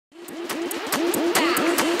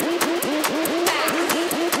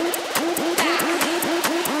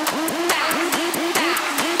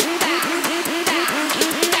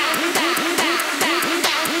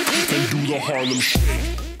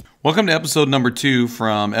Welcome to episode number 2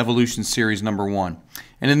 from Evolution Series number 1.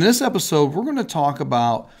 And in this episode, we're going to talk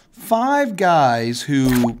about 5 guys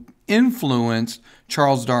who influenced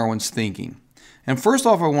Charles Darwin's thinking. And first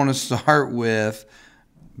off, I want to start with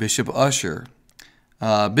Bishop Ussher.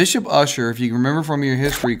 Bishop Ussher, if you remember from your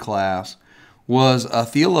history class, was a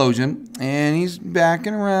theologian, and he's back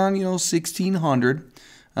in around, 1600,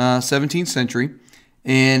 17th century.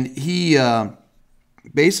 And he...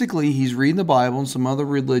 Basically, he's reading the Bible and some other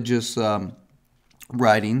religious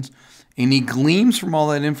writings, and he gleans from all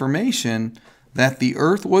that information that the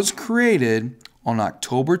earth was created on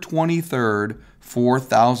October 23rd,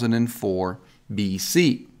 4004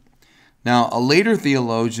 BC. Now, a later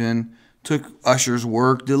theologian took Ussher's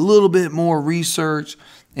work, did a little bit more research,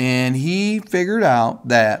 and he figured out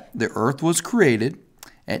that the earth was created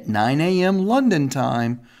at 9 a.m. London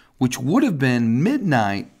time, which would have been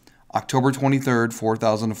midnight October 23rd,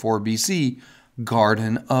 4004 BC,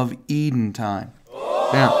 Garden of Eden time.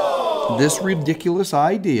 Now, this ridiculous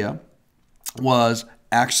idea was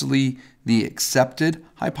actually the accepted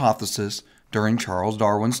hypothesis during Charles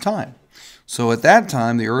Darwin's time. So at that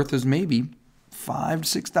time, the earth is maybe 5,000 to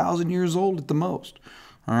 6,000 years old at the most.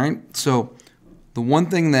 All right. So the one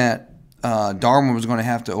thing that Darwin was going to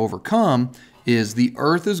have to overcome is the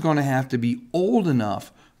earth is going to have to be old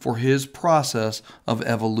enough for his process of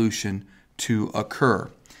evolution to occur.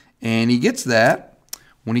 And he gets that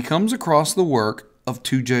when he comes across the work of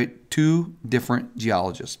two different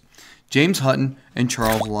geologists, James Hutton and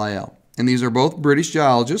Charles Lyell. And these are both British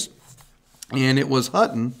geologists. And it was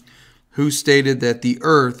Hutton who stated that the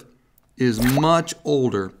earth is much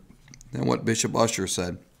older than what Bishop Ussher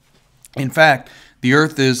said. In fact, the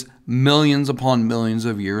earth is millions upon millions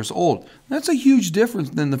of years old. That's a huge difference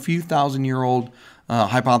than the few thousand-year-old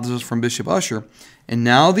hypothesis from Bishop Ussher. And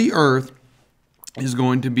now the earth is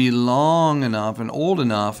going to be long enough and old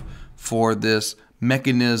enough for this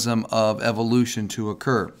mechanism of evolution to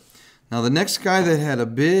occur. Now the next guy that had a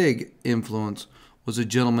big influence was a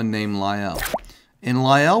gentleman named Lyell. And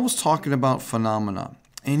Lyell was talking about phenomena.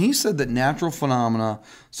 And he said that natural phenomena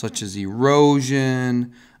such as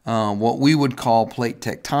erosion, what we would call plate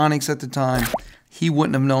tectonics at the time, he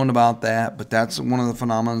wouldn't have known about that, but that's one of the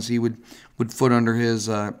phenomena he would foot under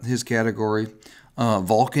his category.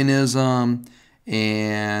 Volcanism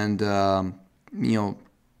and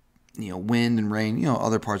wind and rain,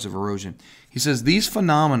 other parts of erosion. He says these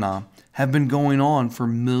phenomena have been going on for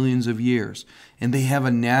millions of years, and they have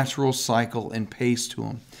a natural cycle and pace to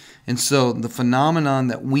them. And so the phenomenon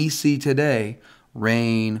that we see today,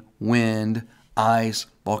 rain, wind, ice,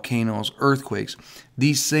 volcanoes, earthquakes,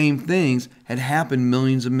 these same things had happened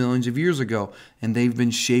millions and millions of years ago, and they've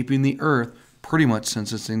been shaping the earth pretty much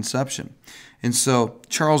since its inception. And so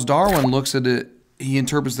Charles Darwin looks at it, he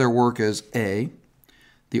interprets their work as A,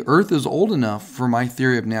 the earth is old enough for my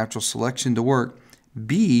theory of natural selection to work.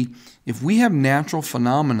 B, if we have natural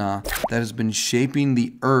phenomena that has been shaping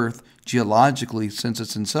the earth geologically since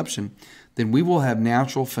its inception, then we will have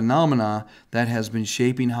natural phenomena that has been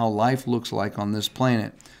shaping how life looks like on this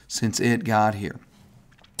planet since it got here.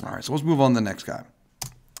 All right, so let's move on to the next guy.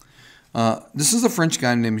 This is a French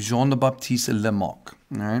guy named Jean-Baptiste Lamarck.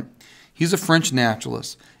 All right, he's a French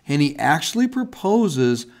naturalist, and he actually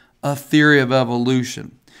proposes a theory of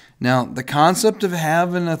evolution. Now, the concept of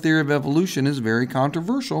having a theory of evolution is very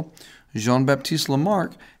controversial. Jean-Baptiste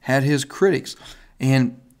Lamarck had his critics,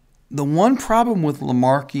 and the one problem with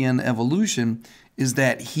Lamarckian evolution is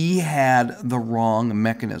that he had the wrong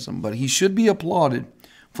mechanism, but he should be applauded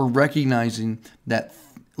for recognizing that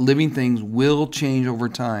living things will change over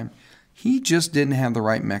time. He just didn't have the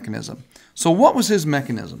right mechanism. So what was his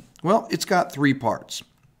mechanism? Well, it's got 3 parts.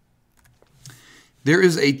 There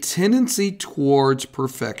is a tendency towards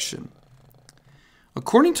perfection.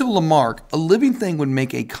 According to Lamarck, a living thing would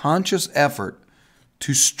make a conscious effort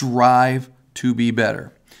to strive to be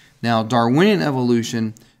better. Now, Darwinian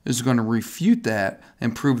evolution is going to refute that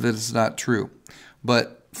and prove that it's not true.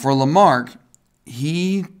 But for Lamarck,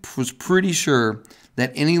 he was pretty sure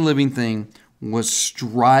that any living thing was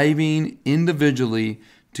striving individually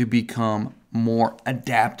to become more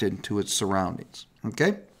adapted to its surroundings.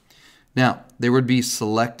 Okay? Now, there would be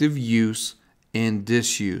selective use and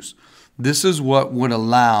disuse. This is what would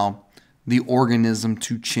allow the organism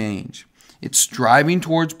to change. It's striving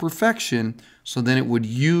towards perfection, so then it would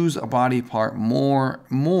use a body part more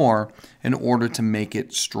in order to make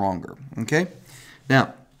it stronger. Okay?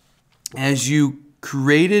 Now, as you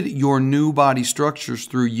created your new body structures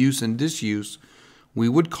through use and disuse, we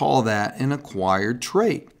would call that an acquired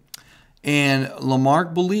trait. And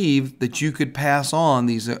Lamarck believed that you could pass on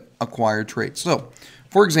these acquired traits. So,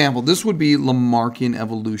 For example, this would be Lamarckian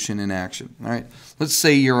evolution in action. All right, let's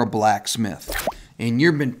say you're a blacksmith and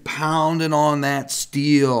you've been pounding on that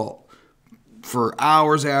steel for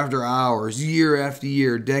hours after hours, year after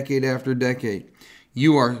year, decade after decade.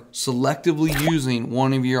 You are selectively using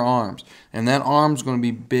one of your arms, and that arm's going to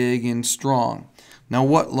be big and strong. Now,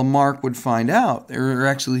 what Lamarck would find out, or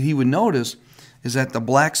actually he would notice, is that the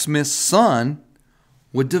blacksmith's son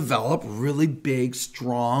would develop really big,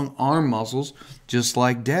 strong arm muscles just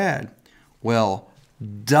like Dad. Well,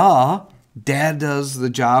 duh. Dad does the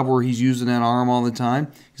job where he's using that arm all the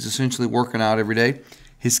time. He's essentially working out every day.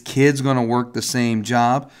 His kid's going to work the same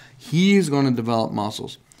job. He's going to develop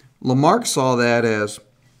muscles. Lamarck saw that as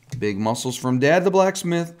big muscles from Dad the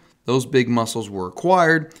blacksmith. Those big muscles were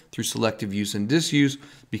acquired through selective use and disuse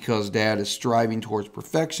because Dad is striving towards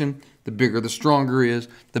perfection. The bigger, the stronger he is,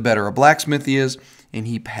 the better a blacksmith he is, and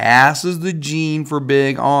he passes the gene for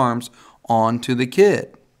big arms on to the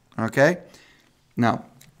kid. Okay? Now,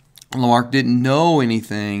 Lamarck didn't know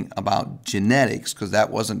anything about genetics because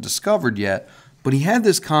that wasn't discovered yet, but he had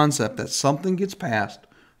this concept that something gets passed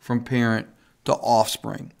from parent to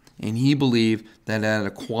offspring. And he believed that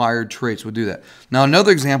acquired traits would do that. Now,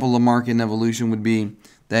 another example of Lamarckian evolution would be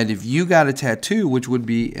that if you got a tattoo, which would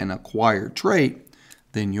be an acquired trait,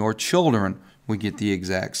 then your children would get the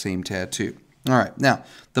exact same tattoo. All right. Now,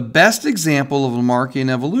 the best example of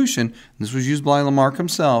Lamarckian evolution, this was used by Lamarck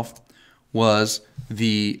himself, was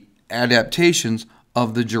the adaptations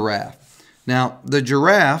of the giraffe. Now, the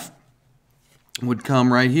giraffe would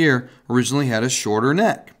come right here, originally had a shorter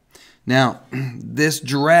neck. Now, this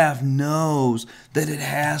giraffe knows that it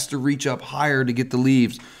has to reach up higher to get the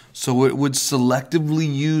leaves, so it would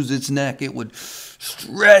selectively use its neck. It would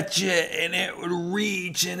stretch it, and it would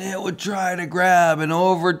reach, and it would try to grab, and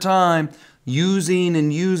over time, using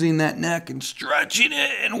that neck and stretching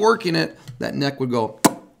it and working it, that neck would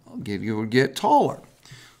get taller.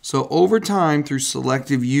 So over time, through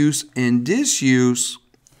selective use and disuse,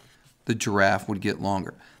 the giraffe would get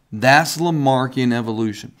longer. That's Lamarckian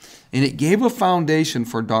evolution. And it gave a foundation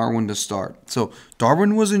for Darwin to start. So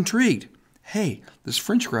Darwin was intrigued. Hey, this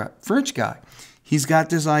French guy, he's got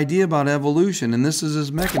this idea about evolution, and this is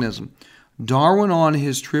his mechanism. Darwin, on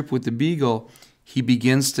his trip with the beagle, he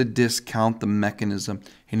begins to discount the mechanism,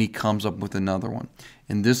 and he comes up with another one.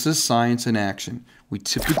 And this is science in action. We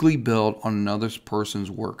typically build on another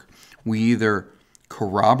person's work. We either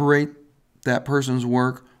corroborate that person's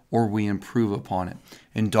work or we improve upon it.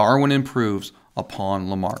 And Darwin improves upon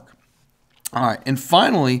Lamarck. All right, and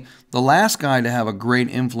finally, the last guy to have a great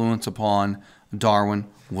influence upon Darwin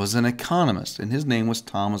was an economist, and his name was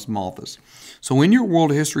Thomas Malthus. So in your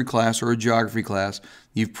world history class or a geography class,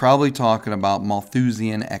 you've probably talking about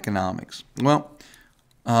Malthusian economics. Well,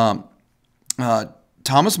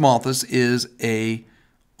 Thomas Malthus is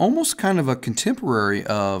almost kind of a contemporary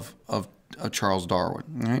of Charles Darwin.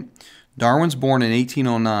 Right? Darwin's born in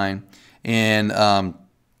 1809, and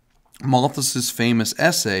Malthus's famous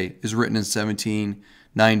essay is written in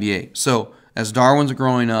 1798. So as Darwin's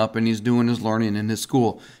growing up and he's doing his learning in his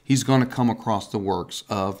school, he's going to come across the works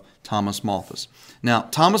of Thomas Malthus. Now,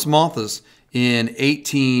 Thomas Malthus in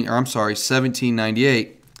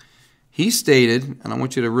 1798, he stated, and I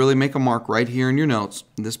want you to really make a mark right here in your notes,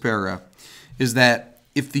 in this paragraph, is that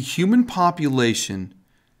if the human population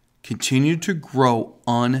continued to grow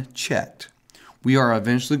unchecked, we are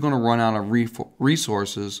eventually going to run out of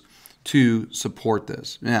resources to support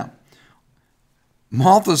this. Now,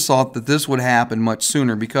 Malthus thought that this would happen much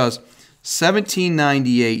sooner because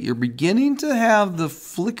 1798, you're beginning to have the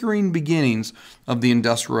flickering beginnings of the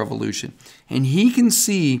Industrial Revolution. And he can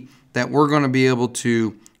see that we're going to be able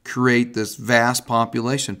to create this vast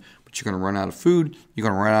population, but you're going to run out of food, you're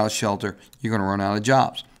going to run out of shelter, you're going to run out of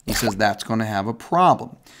jobs. He says that's going to have a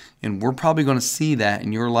problem. And we're probably going to see that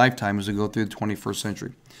in your lifetime as we go through the 21st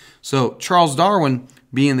century. So Charles Darwin,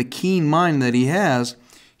 being the keen mind that he has,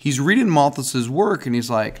 he's reading Malthus's work and he's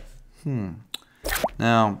like,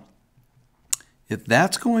 now, if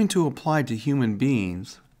that's going to apply to human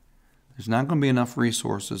beings, there's not going to be enough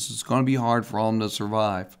resources. It's going to be hard for all of them to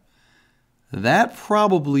survive. That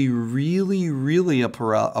probably really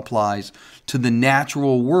applies to the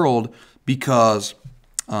natural world because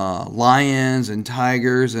lions and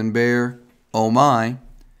tigers and bear, oh my,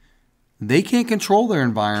 they can't control their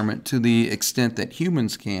environment to the extent that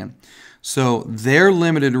humans can. So their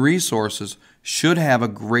limited resources should have a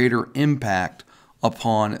greater impact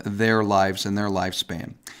upon their lives and their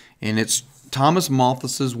lifespan. And it's Thomas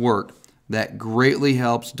Malthus's work that greatly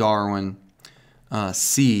helps Darwin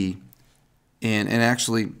see, and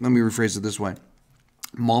actually, let me rephrase it this way.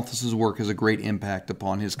 Malthus's work has a great impact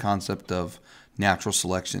upon his concept of natural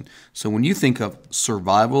selection. So when you think of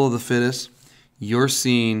survival of the fittest, you're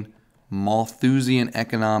seeing Malthusian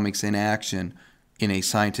economics in action in a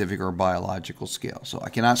scientific or biological scale. So I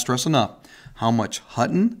cannot stress enough how much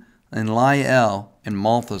Hutton and Lyell and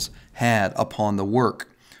Malthus had upon the work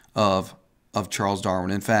of Charles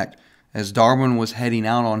Darwin. In fact, as Darwin was heading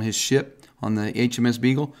out on his ship on the HMS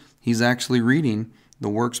Beagle, he's actually reading the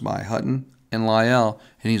works by Hutton and Lyell,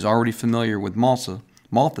 and he's already familiar with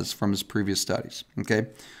Malthus from his previous studies. Okay,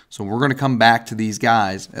 so we're going to come back to these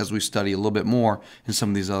guys as we study a little bit more in some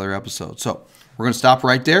of these other episodes. So we're going to stop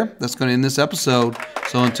right there. That's going to end this episode.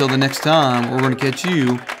 So until the next time, we're going to catch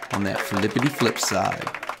you on that flippity flip side.